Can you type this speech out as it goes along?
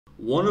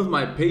One of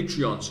my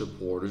Patreon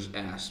supporters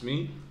asked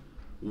me,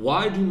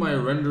 why do my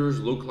renders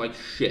look like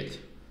shit?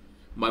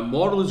 My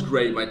model is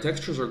great, my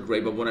textures are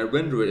great, but when I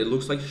render it, it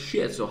looks like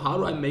shit. So how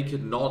do I make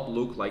it not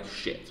look like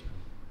shit?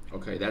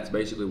 Okay, that's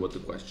basically what the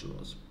question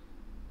was.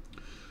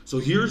 So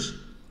here's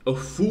a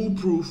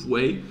foolproof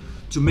way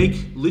to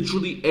make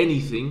literally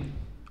anything.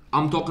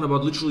 I'm talking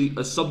about literally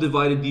a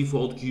subdivided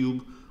default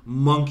cube,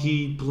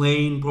 monkey,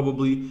 plane,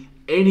 probably.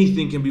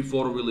 Anything can be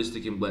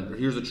photorealistic in Blender.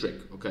 Here's the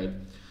trick, okay?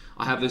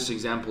 I have this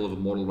example of a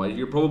model right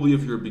here. Probably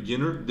if you're a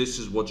beginner, this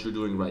is what you're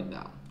doing right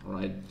now, all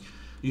right?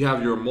 You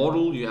have your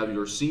model, you have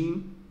your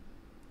scene,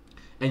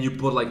 and you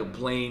put like a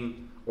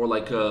plane or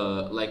like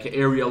an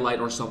area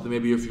light or something.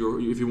 Maybe if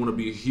you want to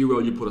be a hero,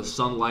 you put a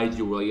sunlight.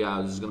 You will,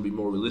 yeah, this is gonna be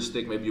more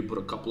realistic. Maybe you put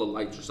a couple of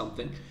lights or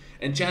something.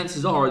 And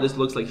chances are this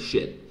looks like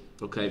shit,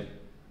 okay?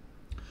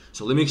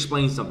 So let me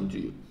explain something to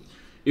you.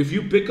 If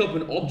you pick up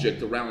an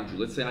object around you,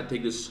 let's say I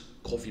take this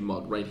coffee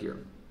mug right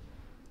here.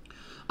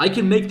 I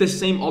can make the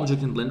same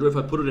object in Blender. If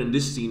I put it in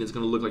this scene, it's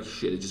gonna look like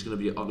shit. It's just gonna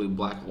be an ugly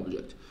black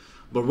object.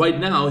 But right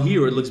now,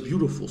 here, it looks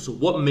beautiful. So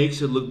what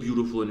makes it look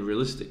beautiful and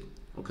realistic?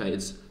 Okay,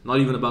 it's not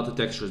even about the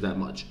textures that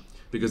much,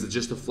 because it's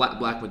just a flat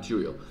black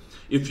material.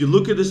 If you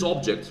look at this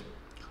object,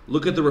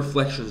 look at the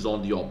reflections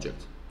on the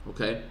object,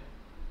 okay?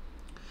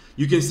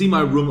 You can see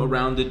my room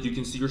around it, you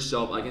can see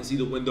yourself, I can see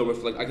the window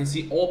reflect, I can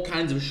see all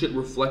kinds of shit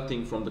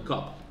reflecting from the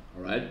cup,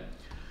 all right?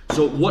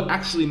 So what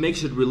actually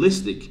makes it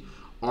realistic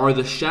are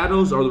the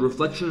shadows, or the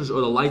reflections, or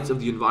the lights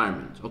of the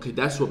environment. Okay,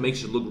 that's what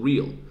makes it look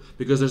real,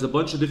 because there's a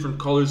bunch of different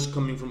colors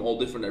coming from all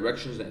different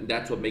directions, and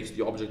that's what makes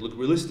the object look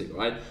realistic,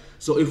 right?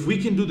 So if we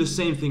can do the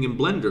same thing in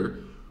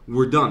Blender,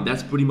 we're done.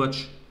 That's pretty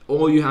much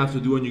all you have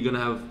to do, and you're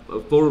gonna have a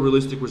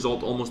photorealistic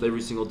result almost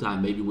every single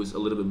time, maybe with a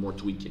little bit more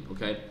tweaking,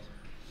 okay?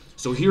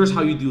 So here's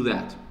how you do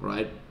that,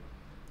 right?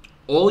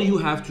 All you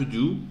have to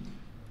do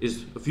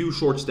is a few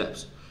short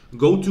steps.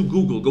 Go to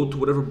Google, go to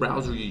whatever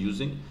browser you're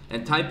using,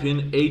 and type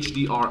in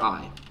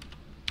HDRI.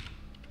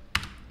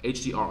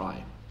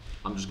 HDRI.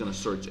 I'm just gonna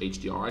search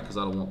HDRI because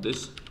I don't want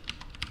this.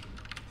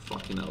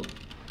 Fucking hell.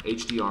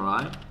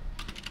 HDRI.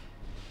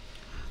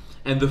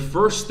 And the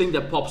first thing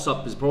that pops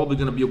up is probably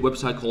gonna be a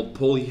website called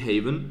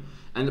Polyhaven.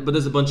 But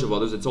there's a bunch of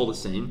others, it's all the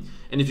same.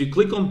 And if you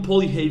click on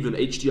Polyhaven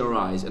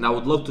HDRIs, and I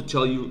would love to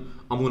tell you,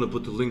 I'm gonna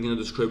put the link in the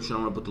description,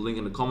 I'm gonna put the link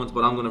in the comments,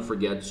 but I'm gonna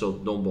forget, so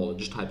don't bother,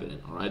 just type it in,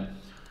 all right?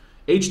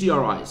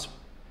 HDRIs.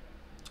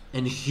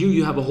 And here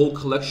you have a whole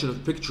collection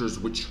of pictures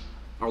which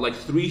are like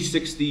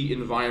 360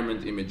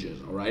 environment images,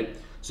 all right?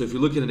 So if you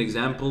look at an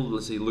example,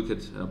 let's say you look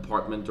at an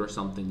apartment or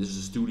something, this is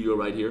a studio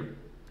right here.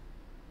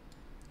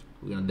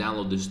 We're gonna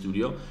download this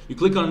studio. You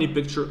click on any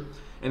picture,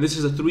 and this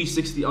is a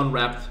 360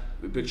 unwrapped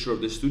picture of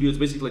this studio. It's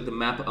basically like a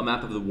map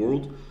of the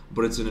world,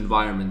 but it's an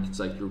environment. It's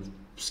like you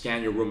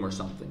scan your room or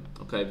something,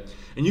 okay?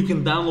 And you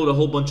can download a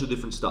whole bunch of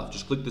different stuff.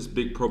 Just click this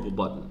big purple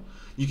button.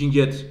 You can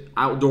get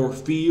outdoor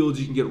fields,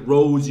 you can get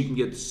roads, you can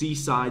get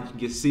seaside, you can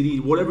get city,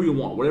 whatever you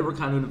want. Whatever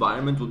kind of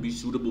environment would be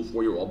suitable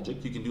for your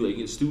object. You can do it, you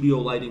can get studio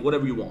lighting,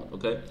 whatever you want,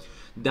 okay?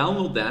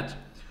 Download that,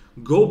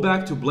 go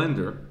back to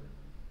Blender,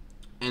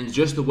 and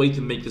just a way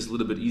to make this a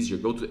little bit easier,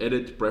 go to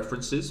Edit,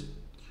 Preferences,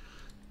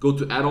 go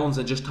to Add-ons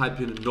and just type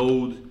in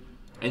Node,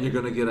 and you're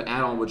gonna get an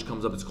add-on which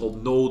comes up. It's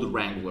called Node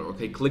Wrangler,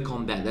 okay? Click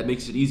on that. That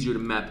makes it easier to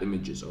map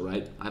images, all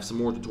right? I have some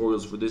more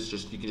tutorials for this.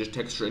 You can just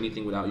texture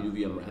anything without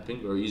UV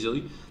unwrapping very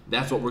easily.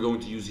 That's what we're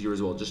going to use here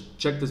as well. Just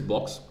check this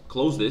box,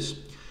 close this,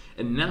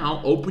 and now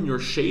open your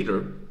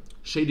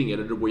shading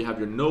editor where you have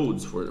your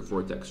nodes for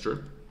a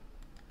texture,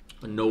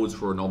 and nodes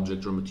for an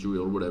object or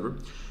material or whatever.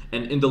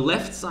 And in the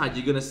left side,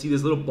 you're gonna see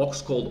this little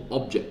box called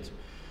Object.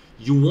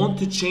 You want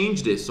to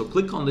change this, so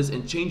click on this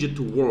and change it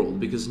to World,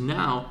 because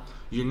now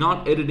you're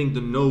not editing the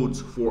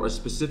nodes for a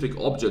specific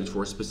object,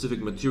 for a specific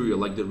material,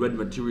 like the red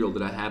material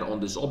that I had on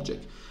this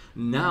object.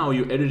 Now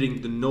you're editing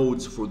the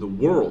nodes for the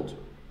world,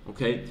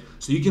 okay?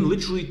 So you can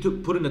literally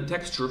put in a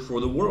texture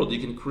for the world. You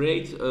can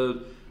create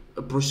a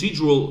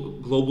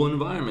procedural global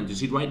environment. You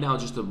see right now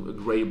just a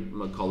gray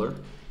color.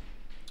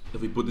 If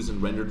we put this in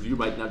rendered view,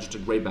 right now just a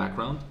gray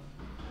background.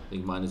 I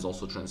think mine is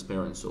also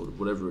transparent, so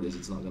whatever it is,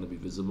 it's not gonna be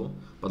visible.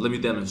 But let me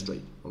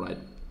demonstrate, all right?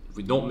 If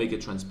we don't make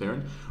it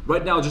transparent,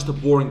 right now just a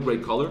boring gray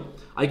color.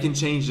 I can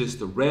change this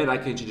to red, I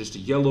can change this to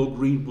yellow,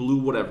 green, blue,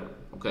 whatever,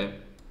 okay?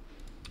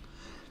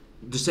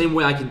 The same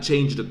way I can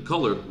change the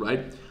color,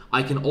 right?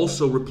 I can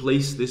also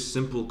replace this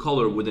simple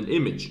color with an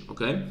image,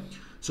 okay?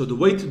 So the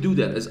way to do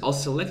that is I'll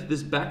select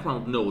this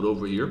background node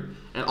over here,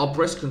 and I'll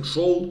press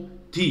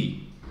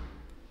Control-T.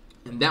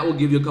 And that will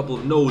give you a couple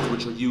of nodes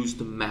which are used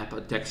to map a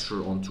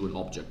texture onto an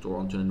object or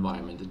onto an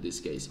environment in this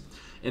case.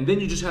 And then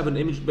you just have an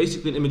image,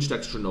 basically an image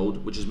texture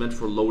node, which is meant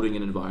for loading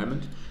an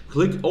environment.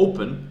 Click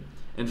Open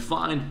and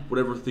find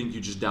whatever thing you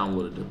just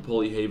downloaded, the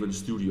Polyhaven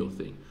Studio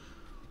thing.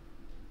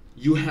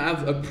 You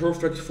have a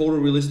perfect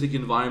photorealistic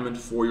environment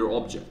for your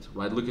object,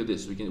 right? Look at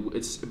this.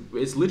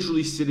 It's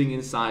literally sitting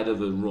inside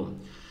of a room.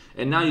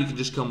 And now you can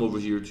just come over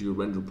here to your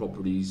render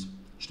properties,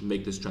 just to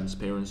make this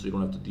transparent so you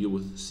don't have to deal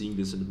with seeing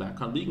this in the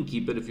background, but you can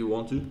keep it if you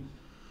want to.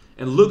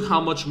 And look how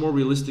much more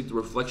realistic the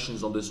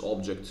reflections on this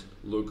object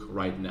look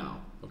right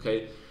now,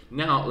 okay?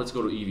 Now let's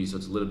go to Eevee so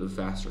it's a little bit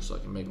faster so I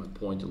can make my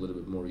point a little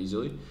bit more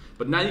easily.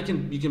 But now you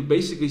can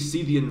basically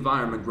see the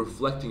environment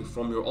reflecting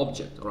from your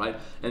object, all right?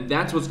 And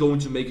that's what's going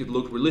to make it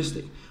look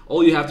realistic.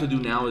 All you have to do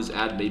now is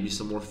add maybe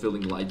some more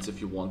filling lights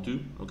if you want to,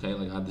 okay?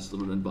 Like I have this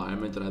little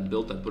environment that I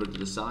built, I put it to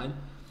the side.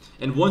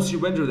 And once you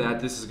render that,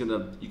 this is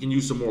you can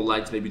use some more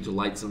lights maybe to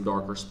light some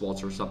darker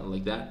spots or something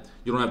like that.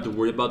 You don't have to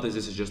worry about this,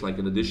 this is just like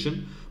an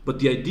addition. But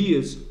the idea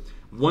is,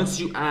 once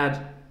you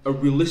add a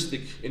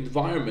realistic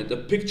environment, a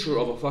picture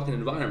of a fucking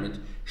environment,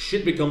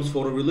 shit becomes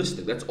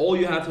photorealistic. That's all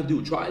you have to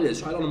do. Try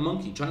this, try it on a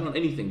monkey, try it on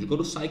anything. Just go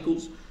to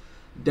Cycles,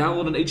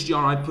 download an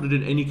HDRI, put it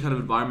in any kind of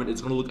environment.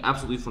 It's gonna look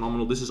absolutely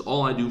phenomenal. This is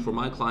all I do for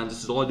my clients.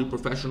 This is all I do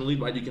professionally,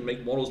 right? You can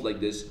make models like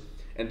this,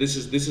 and this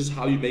is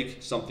how you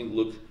make something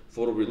look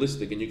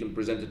photorealistic, and you can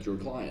present it to your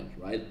client,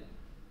 right?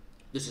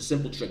 This is a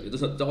simple trick.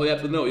 That's all you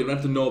have to know. You don't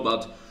have to know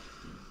about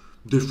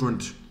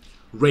different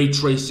ray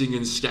tracing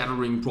and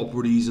scattering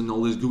properties and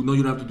all this. No,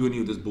 you don't have to do any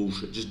of this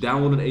bullshit. Just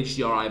download an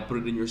HDRI, put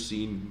it in your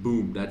scene,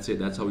 boom, that's it.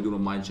 That's how we do it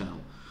on my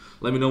channel.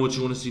 Let me know what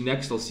you want to see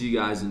next. I'll see you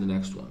guys in the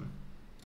next one.